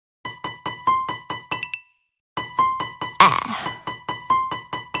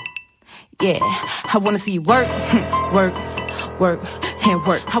Yeah, I wanna see you work, work, work, and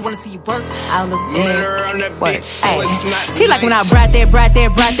work. I wanna see you work out of bed. Work. He like when I ride that,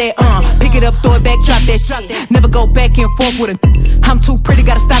 pick it up, throw it back, drop that shit. Never go back and forth with a. I'm too pretty,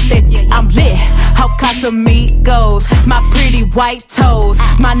 gotta stop that. I'm lit, off Casamigos. My pretty white toes,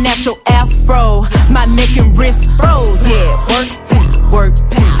 my natural afro, my neck and wrist froze. Yeah, work, work,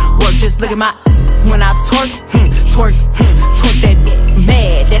 work. Just look at my when I twerk, twerk, twerk that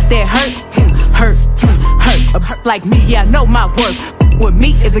mad. That's that hurt, hurt, hurt. A hurt like me, yeah, I know my worth. With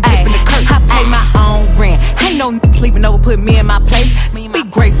me is a gift and a curse. I pay my own rent. Ain't no sleeping over, put me in my place. Be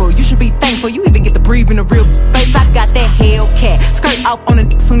grateful, you should be thankful. You even get to breathe in a real face. I got that Hellcat, skirt off on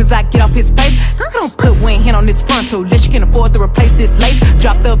it as soon as I get off his face. Girl, don't put one hand on this frontal, unless you can afford to replace this lace.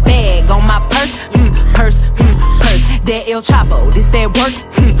 Drop the bag on my purse, purse, purse. That El Chapo, this that work,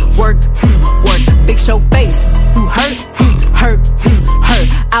 work, work. Big show face, you hurt, hurt, hurt.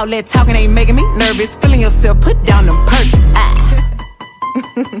 Outlet talking ain't making me nervous. Feeling yourself, put down them perks.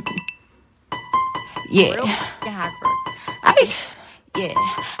 Yeah,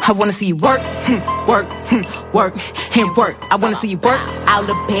 I wanna see you work, work, work, and work. I wanna see you work out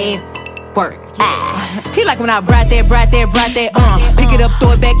of bed, work. He like when I ride that, pick it up,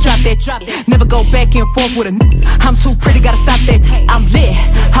 throw it back, drop that. Never go back and forth with a. I'm too pretty, gotta stop that. I'm lit,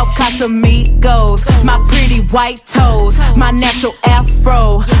 off Casamigos. My pretty white toes, my natural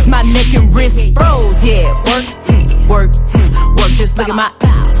afro, my neck and wrist froze. Yeah, work, work, work. Just look at my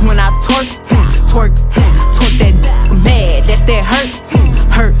when I twerk, twerk, twerk that mad. That's that hurt,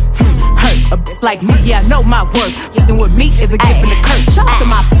 hurt, hurt. A bitch like me, yeah, I know my worth. And with me is a gift and a curse. Shout out to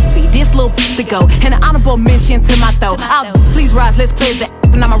my this little to go, and an honorable mention to my throat. Please rise, let's play that.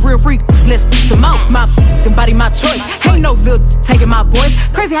 And I'm a real freak, let's some more. My body, my choice. Ain't no little taking my voice.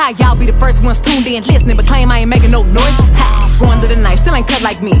 Crazy how y'all be the first ones tuned in, listening, but claim I ain't making no noise. Going to the knife, still ain't cut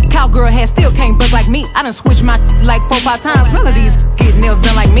like me. Cowgirl head still can't buzz like me. I done switched my like 4-5 times. None of these get nails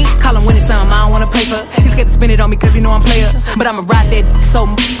done like me. Call him when it's something I don't wanna pay for. He's scared to spend it on me cause he know I'm player. But I'ma ride that so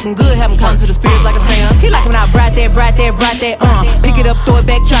good, have him come to the spirits like a seance. He like when I ride that, pick it up, throw it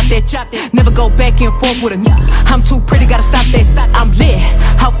back, drop that. Never go back and forth with a. I'm too pretty, gotta stop that. I'm lit,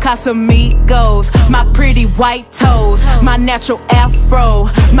 off Casamigos. My pretty white toes, my natural afro,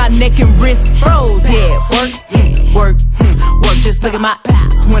 my neck and wrist froze. Yeah, work, work, work. Just look at my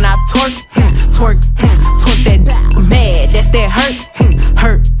when I twerk, twerk, twerk that mad. That's that hurt,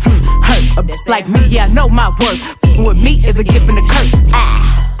 hurt, hurt. A bitch like me, yeah, I know my worth. With me is a gift and a curse.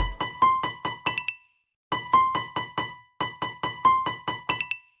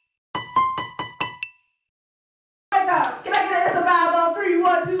 Can I get a survive on 3?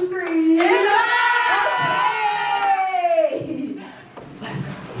 1, 2, 3. Okay. Let's go.